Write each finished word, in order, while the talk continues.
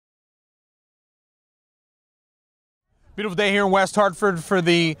Beautiful day here in West Hartford for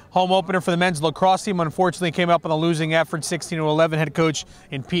the home opener for the men's lacrosse team. Unfortunately, came up on a losing effort, 16-11. Head coach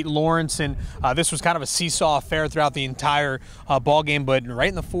in Pete Lawrence, and this was kind of a seesaw affair throughout the entire ball game. But right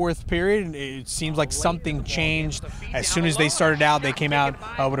in the fourth period, it seems like something changed. As soon as they started out, they came out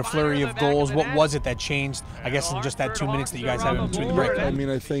with a flurry of goals. What was it that changed? I guess in just that 2 minutes that you guys have in between the break. I mean,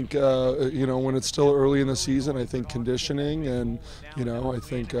 I think when it's still early in the season, I think conditioning and I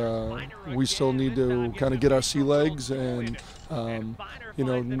think we still need to kind of get our sea legs. And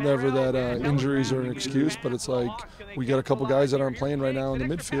never that injuries are an excuse, but it's like we got a couple guys that aren't playing right now in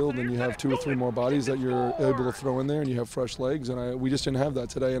the midfield, and you have 2 or 3 more bodies that you're able to throw in there, and you have fresh legs, and we just didn't have that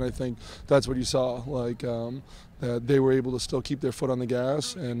today. And I think that's what you saw, that they were able to still keep their foot on the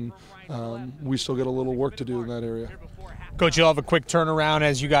gas, and we still got a little work to do in that area. Coach, you'll have a quick turnaround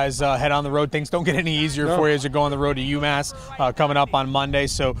as you guys head on the road. Things don't get any easier for you as you go on the road to UMass coming up on Monday.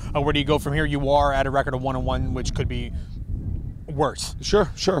 So where do you go from here? You are at a record of 1-1, which could be worse. Sure.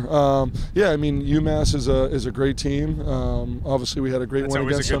 Yeah, I mean, UMass is a great team. Obviously, we had a great win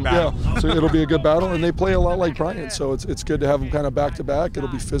against them. Yeah, so it'll be a good battle, and they play a lot like Bryant, so it's good to have them kind of back to back. It'll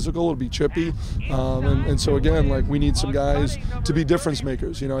be physical, it'll be chippy, and so again, we need some guys to be difference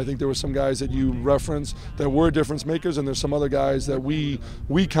makers. I think there were some guys that you referenced that were difference makers, and there's some other guys that we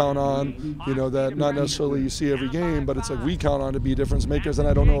count on, that not necessarily you see every game, but it's like we count on to be difference makers, and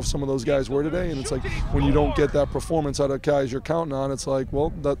I don't know if some of those guys were today. And it's like when you don't get that performance out of guys you're counting on, it's like,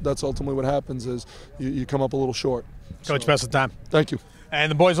 well, that's ultimately what happens is you come up a little short. Coach, best of time. Thank you.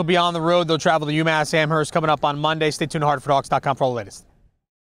 And the boys will be on the road. They'll travel to UMass Amherst coming up on Monday. Stay tuned to HartfordHawks.com for all the latest.